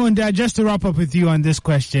 Well, Raymond, just to wrap up with you on this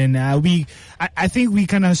question, I think we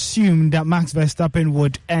can assume that Max Verstappen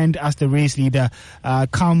would end as the race leader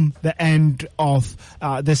come the end of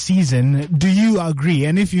the season. Do you agree?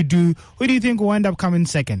 And if you do, who do you think will end up coming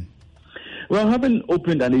second? Well, having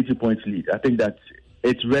opened an 80-point lead, I think that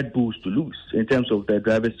it's Red Bulls to lose in terms of the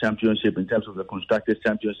Drivers' Championship, in terms of the Constructors'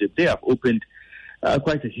 Championship. They have opened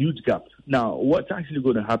quite a huge gap. Now, what's actually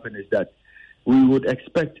going to happen is that we would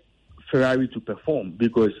expect Ferrari to perform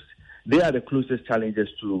because they are the closest challengers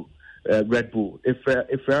to Red Bull. If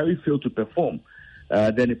Ferrari fail to perform,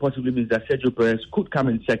 then it possibly means that Sergio Perez could come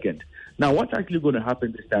in second. Now, what's actually going to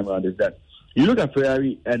happen this time around is that you look at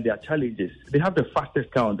Ferrari and their challenges. They have the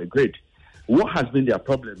fastest car on the grid. What has been their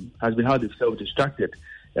problem has been how they've self-destructed,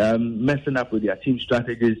 messing up with their team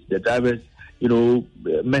strategies, the drivers,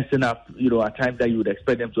 messing up, at times that you would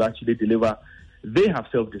expect them to actually deliver. They have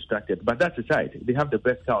self-destructed, but that's aside. They have the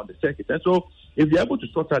best car on the circuit. And so if they're able to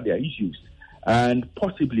sort out their issues, and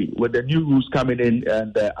possibly with the new rules coming in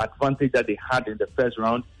and the advantage that they had in the first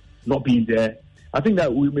round not being there, I think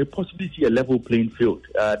that we may possibly see a level playing field.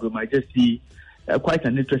 We might just see quite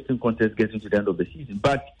an interesting contest getting to the end of the season.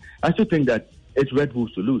 But I still think that it's Red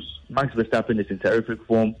Bulls to lose. Max Verstappen is in terrific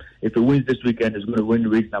form. If he wins this weekend, he's going to win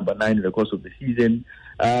race number 9 in the course of the season.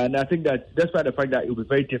 And I think that despite the fact that it will be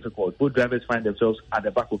very difficult, both drivers find themselves at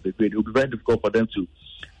the back of the grid. It will be very difficult for them to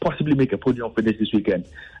possibly make a podium finish this weekend.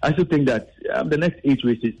 I still think that the next 8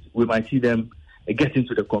 races, we might see them get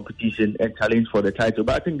into the competition and challenge for the title.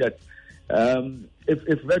 But I think that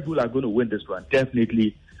if Red Bull are going to win this one,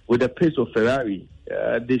 definitely with the pace of Ferrari,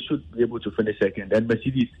 they should be able to finish second. And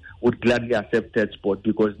Mercedes would gladly accept third spot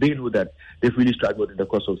because they know that they've really struggled in the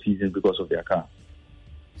course of the season because of their car.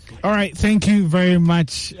 All right, thank you very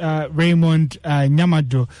much, Raymond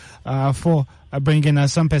Nyamado, for bringing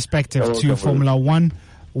us some perspective to Formula One,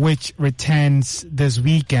 which returns this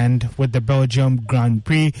weekend with the Belgium Grand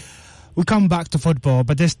Prix. We come back to football,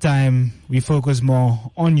 but this time we focus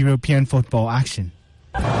more on European football action.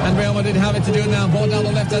 And Real Madrid have it to do now. Ball down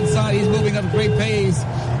the left-hand side. He's moving at a great pace.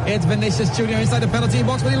 It's Vinicius Junior inside the penalty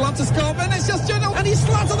box, but he loves to score. Vinicius Junior, and he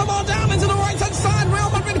slams the ball down into the right-hand side. Real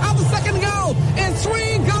Madrid have the second goal. It's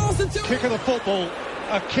 3 goals to 2. Kick of the football.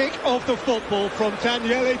 A kick of the football from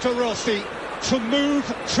Daniele De Rossi to move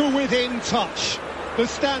to within touch. The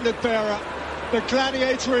standard bearer, the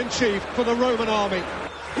gladiator-in-chief for the Roman army.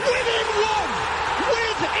 Within one!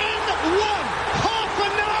 Within one! Half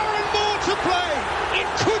an hour and more to play. It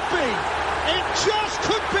could be. It just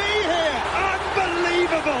could be here.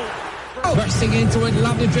 Unbelievable. Bursting into it,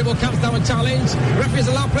 lovely dribble, comes down a challenge. Referee's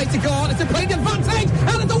allowed play to go on. It's a playing advantage,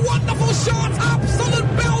 and it's a wonderful shot. Absolute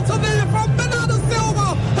belter there from Bernardo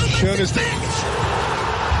Silva. Famous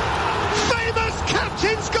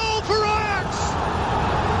captain's goal for Ajax.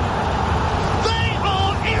 They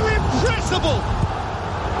are irrepressible.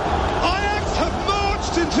 Ajax have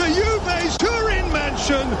marched into Juve's Turin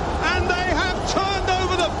mansion, and they have turned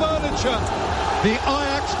over the furniture. The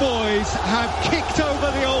Ajax boys have kicked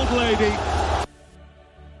over the old lady.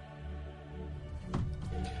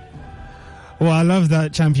 Well, I love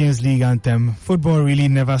that Champions League anthem. Football really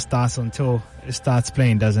never starts until it starts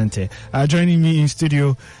playing, doesn't it? Joining me in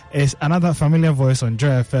studio is another familiar voice on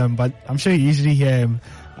Joy FM, but I'm sure you usually hear him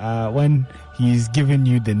when he's giving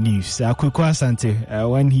you the news. Kweku Asante,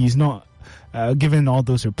 when he's not giving all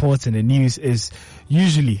those reports in the news, is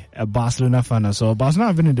usually a Barcelona fan. So Barcelona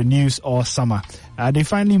have been in the news all summer. They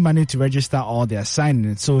finally managed to register all their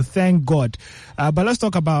signings, so thank God. But let's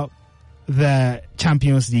talk about the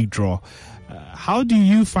Champions League draw. How do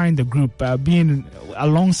you find the group being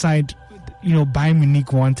alongside, Bayern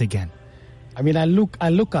Munich once again? I mean, I look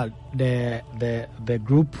at the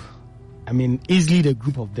group. I mean, easily the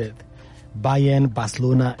group of death: Bayern,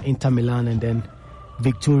 Barcelona, Inter Milan, and then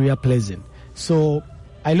Victoria Pleasant. So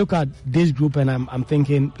I look at this group and I'm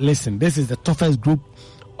thinking, listen, this is the toughest group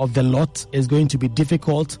of the lot. It's going to be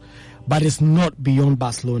difficult, but it's not beyond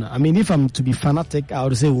Barcelona. I mean, if I'm to be fanatic, I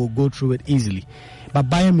would say we'll go through it easily. But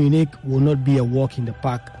Bayern Munich will not be a walk in the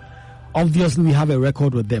park. Obviously, we have a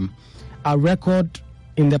record with them. Our record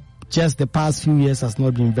in just the past few years has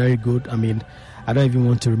not been very good. I mean, I don't even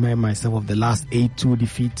want to remind myself of the last 8-2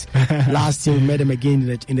 defeat. Last year, we met them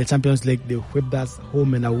again in the Champions League. They whipped us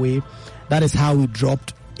home and away. That is how we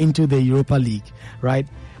dropped into the Europa League, right?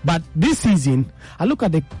 But this season, I look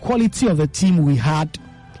at the quality of the team we had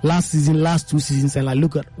last season, last 2 seasons, and I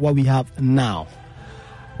look at what we have now.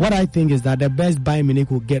 What I think is that the best Bayern Munich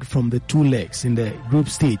will get from the 2 legs in the group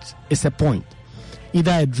stage is a point.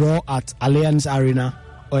 Either a draw at Allianz Arena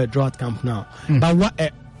or a draw at Camp Nou. But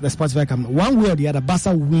the Spotify camp. One way or the other,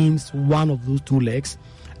 Barca wins one of those two legs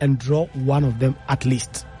and draw one of them at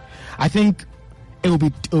least. I think it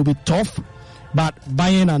will be tough, but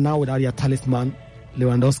Bayern are now without their talisman,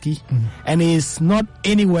 Lewandowski, and he's not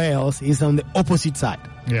anywhere else. He's on the opposite side.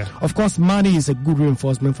 Yeah. Of course, Mane is a good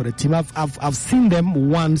reinforcement for the team. I've seen them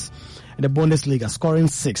once in the Bundesliga, scoring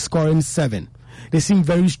 6, scoring 7. They seem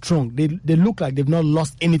very strong. They look like they've not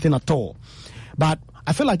lost anything at all. But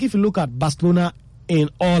I feel like if you look at Barcelona in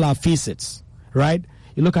all our facets, right?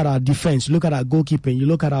 You look at our defense, you look at our goalkeeping, you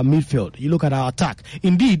look at our midfield, you look at our attack.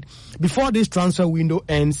 Indeed, before this transfer window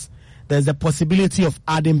ends, there's the possibility of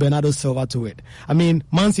adding Bernardo Silva to it. I mean,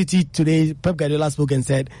 Man City today, Pep Guardiola spoke and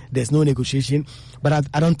said there's no negotiation, but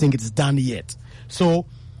I don't think it's done yet. So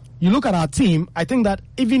you look at our team, I think that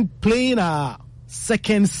even playing our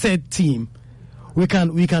second set team, we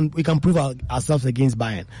can prove ourselves against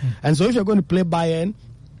Bayern. And so if you're going to play Bayern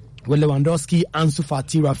with Lewandowski, Ansu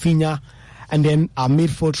Fati, Rafinha, and then our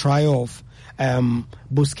midfield trio of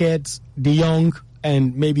Busquets, De Jong,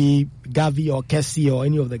 and maybe Gavi or Kessie or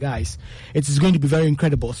any of the guys, it is going to be very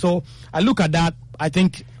incredible. So I look at that. I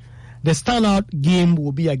think the standout game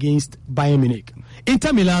will be against Bayern Munich.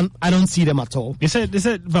 Inter Milan, I don't see them at all. They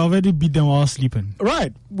said Valverde beat them while sleeping.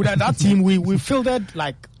 Right. With that team, we fielded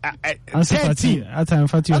like Ansu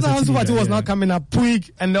Fati was not coming up.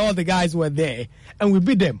 Puig and all the guys were there, and we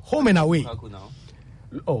beat them home and away.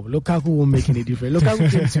 Lukaku won't make any difference.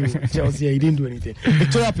 Lukaku came to Chelsea, he didn't do anything.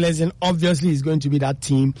 Victoria Pleasant obviously is going to be that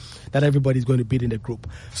team that everybody's going to beat in the group.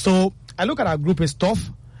 So I look at our group as tough,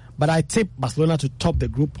 but I tip Barcelona to top the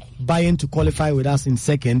group, Bayern to qualify with us in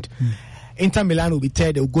second. Inter Milan will be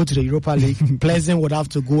third, they'll go to the Europa League. Pleasant would have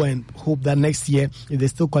to go and hope that next year, if they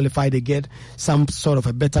still qualify, they get some sort of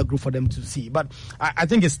a better group for them to see. But I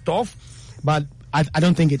think it's tough, but I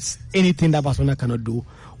don't think it's anything that Barcelona cannot do.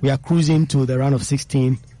 We are cruising to the round of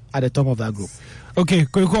 16 at the top of that group. Okay,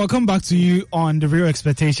 I'll come back to you on the real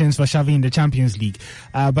expectations for Xavi in the Champions League.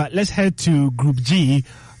 But let's head to Group G,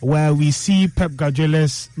 where we see Pep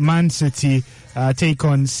Guardiola's Man City take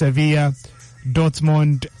on Sevilla,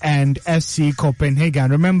 Dortmund, and FC Copenhagen.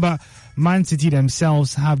 Remember, Man City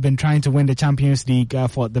themselves have been trying to win the Champions League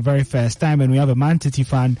for the very first time, and we have a Man City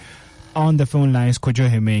fan on the phone lines, Kojo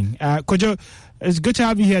Heming. Kojo, it's good to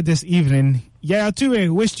have you here this evening. Yeah,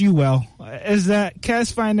 Toure wished you well. Is the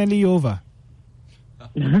curse finally over?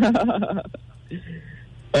 I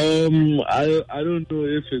don't know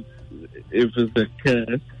if it's a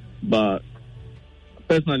curse, but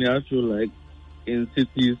personally, I feel like in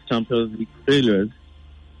City's Champions League failures,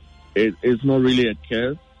 it's not really a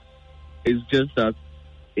curse. It's just that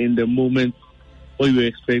in the moment where you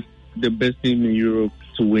expect the best team in Europe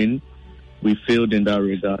to win, we failed in that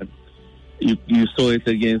regard. You saw it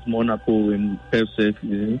against Monaco in Pep's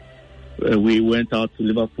season. We went out to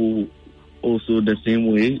Liverpool also the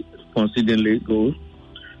same way, conceding late goals.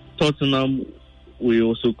 Tottenham, we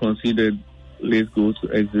also conceded late goals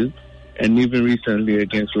to exit. And even recently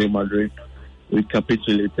against Real Madrid, we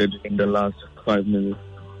capitulated in the last 5 minutes.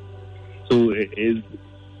 So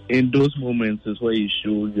in those moments is where you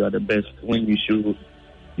show you are the best, when you show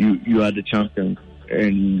you are the champion.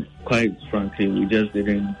 And quite frankly, we just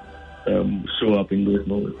didn't show up in those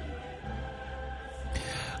moments.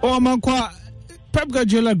 Mankwa, Pep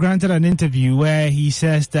Guardiola granted an interview where he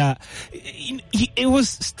says that it was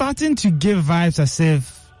starting to give vibes as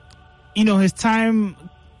if, his time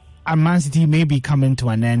at Man City may be coming to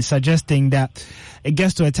an end, suggesting that it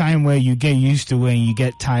gets to a time where you get used to it and you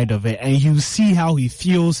get tired of it, and you see how he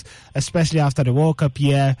feels, especially after the World Cup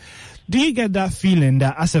year. Do you get that feeling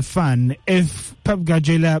that as a fan, if Pep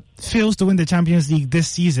Guardiola fails to win the Champions League this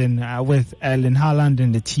season with Erling Haaland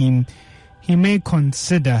in the team, he may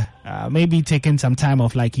consider maybe taking some time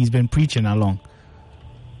off like he's been preaching along?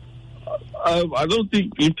 I don't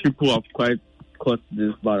think if people have quite caught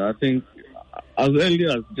this, but I think as early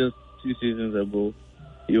as just 2 seasons ago,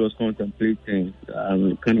 he was contemplating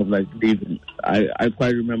kind of like leaving. I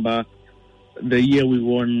quite remember the year we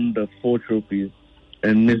won the 4 trophies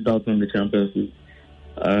and missed out on the Champions League.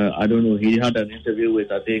 I don't know, he had an interview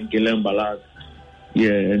with, I think, Guillaume Ballas,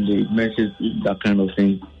 and he mentioned that kind of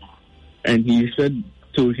thing. And he said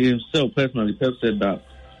to himself personally, Pep said that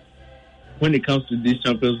when it comes to these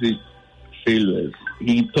Champions League failures,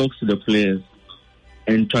 he talks to the players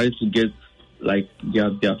and tries to get like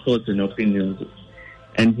their thoughts and opinions.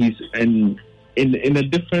 And he's in a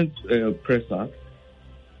different presser,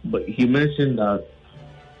 but he mentioned that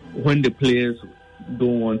when the players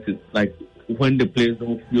don't want it, like when the players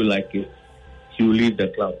don't feel like it, he will leave the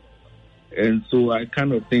club. And so I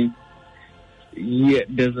kind of think,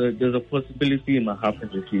 there's a possibility it might happen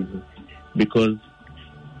this season, because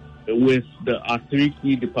with our three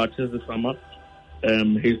key departures this summer,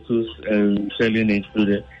 Jesus and Sterling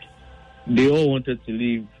included, they all wanted to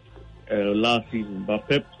leave last season, but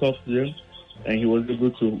Pep talked to them and he was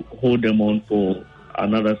able to hold them on for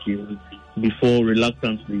another season before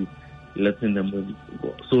reluctantly letting them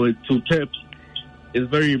go. So to Pep, it's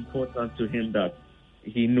very important to him that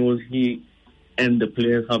he knows he and the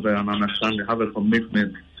players have an understanding, have a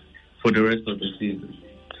commitment for the rest of the season.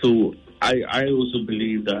 So I also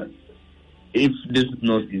believe that if this is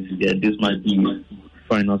not his year, this might be his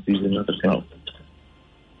final season at the club.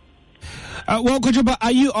 Well, Coach Oba,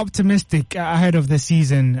 are you optimistic ahead of the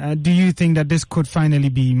season? Do you think that this could finally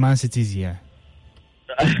be Man City's year?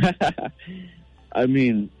 I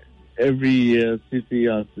mean, every year City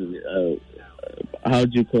has, how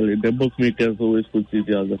do you call it? The bookmakers always put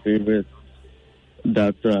City as a favorite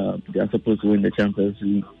that they are supposed to win the Champions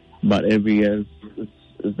League. But every year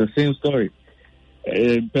it's the same story.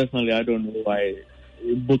 Personally, I don't know why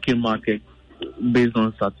booking markets based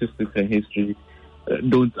on statistics and history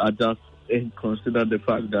don't adjust and consider the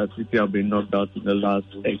fact that City have been knocked out in the last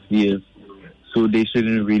X years, so they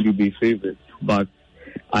shouldn't really be favorites. But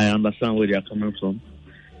I understand where they are coming from.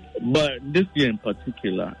 But this year in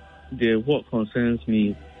particular, what concerns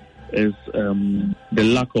me is the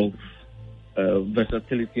lack of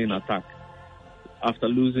versatility in attack. After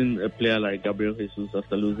losing a player like Gabriel Jesus,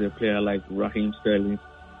 after losing a player like Raheem Sterling,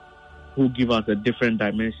 who give us a different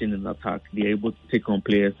dimension in attack, they're able to take on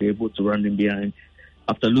players, they're able to run in behind.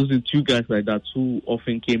 After losing two guys like that, who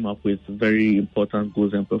often came up with very important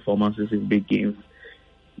goals and performances in big games,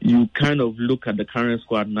 you kind of look at the current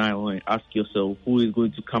squad now and ask yourself who is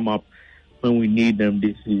going to come up when we need them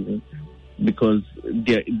this season, because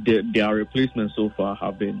their replacements so far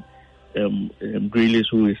have been Grealish,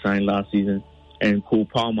 who we signed last season, and Cole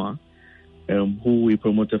Palmer, who we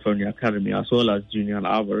promoted from the academy, as well as Julian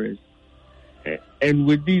Alvarez. And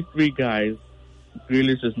with these three guys,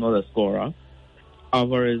 Grealish is not a scorer.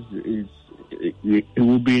 Alvarez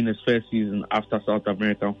will be in his first season after South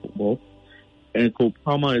American football. And Cole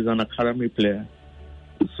Palmer is an academy player.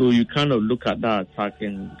 So you kind of look at that attack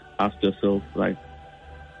and ask yourself, like,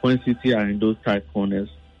 when City are in those tight corners,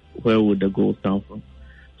 where would the goals come from?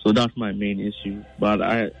 So that's my main issue. But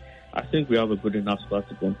I think we have a good enough squad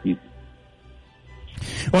to compete.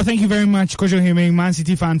 Well, thank you very much, Kojo Himing, Man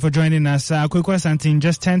City fan, for joining us. Quick question, in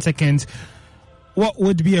just 10 seconds. What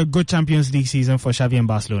would be a good Champions League season for Xavi and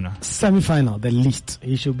Barcelona? Semi-final, the least.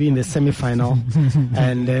 He should be in the semi-final.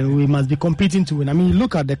 And then we must be competing to win. I mean,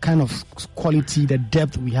 look at the kind of quality, the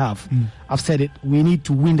depth we have. I've said it. We need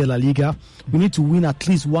to win the La Liga. We need to win at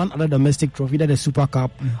least one other domestic trophy, either the Super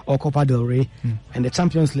Cup or Copa del Rey. And the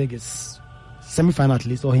Champions League is semi-final at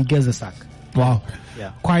least, or he gets the sack. Wow.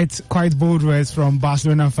 Yeah. Quite bold words from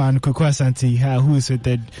Barcelona fan Koko Asante, who is with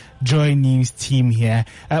the Joy News team here.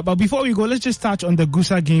 But before we go, let's just touch on the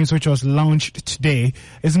Gusa Games, which was launched today.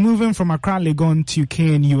 It's moving from Accra Legon to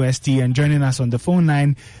KNUST, and joining us on the phone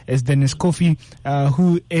line is Dennis Kofi,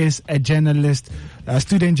 who is a journalist,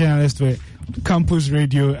 student journalist with Campus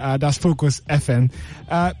Radio, that's Focus FM.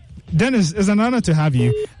 Dennis, it's an honor to have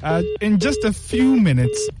you. In just a few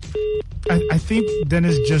minutes, I think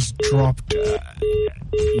Dennis just dropped.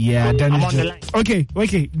 Dennis. I'm on the line.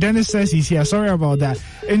 Okay. Dennis says he's here. Sorry about that.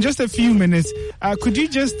 In just a few minutes, could you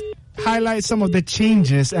just highlight some of the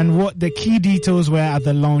changes and what the key details were at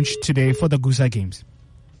the launch today for the Gusa Games?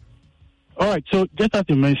 All right. So just as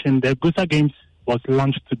you mentioned, the Gusa Games was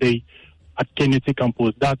launched today at KNUST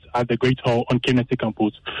campus. That's at the Great Hall on KNUST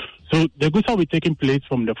campus. So the Gusa will be taking place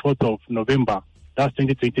from the 4th of November. That's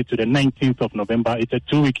 2020 to the 19th of November. It's a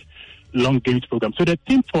 2-week long games program. So the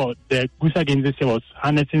theme for the Gusa Games this year was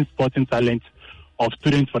harnessing sporting talent of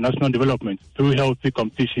students for national development through healthy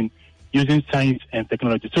competition using science and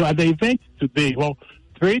technology. So at the event today,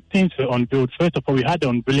 3 things were unveiled. First of all, we had the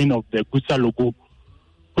unveiling of the Gusa logo,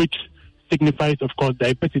 which signifies, of course,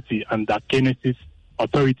 diversity and the KNUST's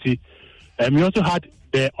authority. We also had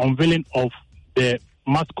the unveiling of the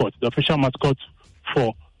mascot, the official mascot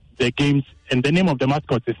for the games, and the name of the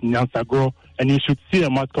mascot is Nyansagro, and you should see the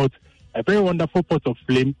mascot, a very wonderful pot of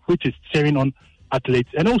flame, which is cheering on athletes.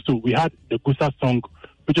 And also, we had the Gusa song,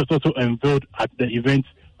 which was also unveiled at the event,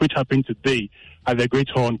 which happened today at the Great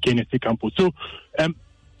Hall on KNUST campus. So,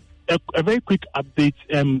 a very quick update.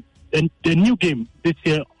 And the new game this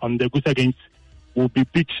year on the Gusa Games will be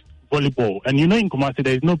beach volleyball. And you know, in Kumasi,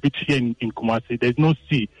 there is no beach here in Kumasi. There is no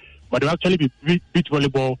sea. But there will actually be beach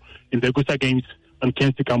volleyball in the Gusa Games on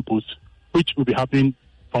KNUST campus, which will be happening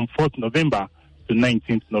from 4th November to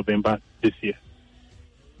 19th November this year.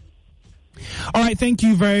 All right, thank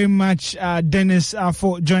you very much, Dennis,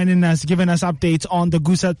 for joining us, giving us updates on the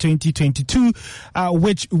GUSA 2022,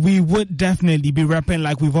 which we would definitely be wrapping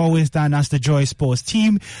like we've always done as the Joy Sports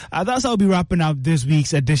team. That's how we'll be wrapping up this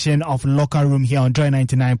week's edition of Locker Room here on Joy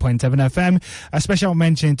 99.7 FM. A special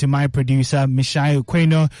mention to my producer, Mishai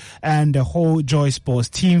Ukweno, and the whole Joy Sports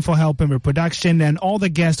team for helping with production, and all the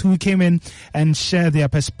guests who came in and shared their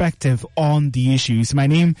perspective on the issues. My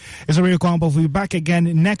name is Oreo Kwampo. We'll be back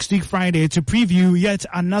again next week, Friday, to preview yet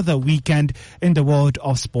another weekend in the world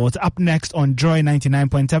of sports. Up next on Joy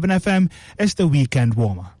 99.7 FM is the Weekend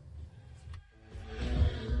Warmer.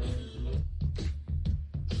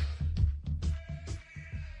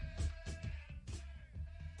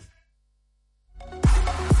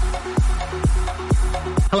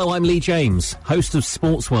 Hello, I'm Lee James, host of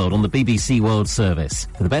Sports World on the BBC World Service.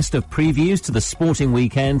 For the best of previews to the sporting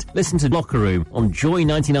weekend, listen to Locker Room on Joy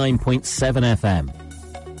 99.7 FM.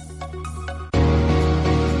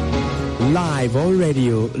 Live on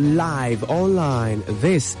radio, live online.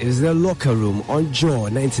 This is the Locker Room on Joy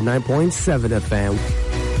 99.7 FM.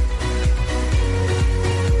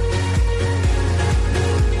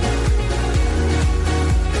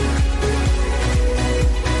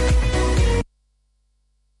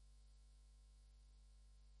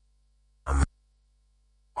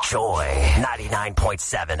 Joy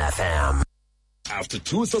 99.7 FM. After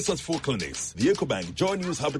 2 successful clinics, the EcoBank Joy News Habitat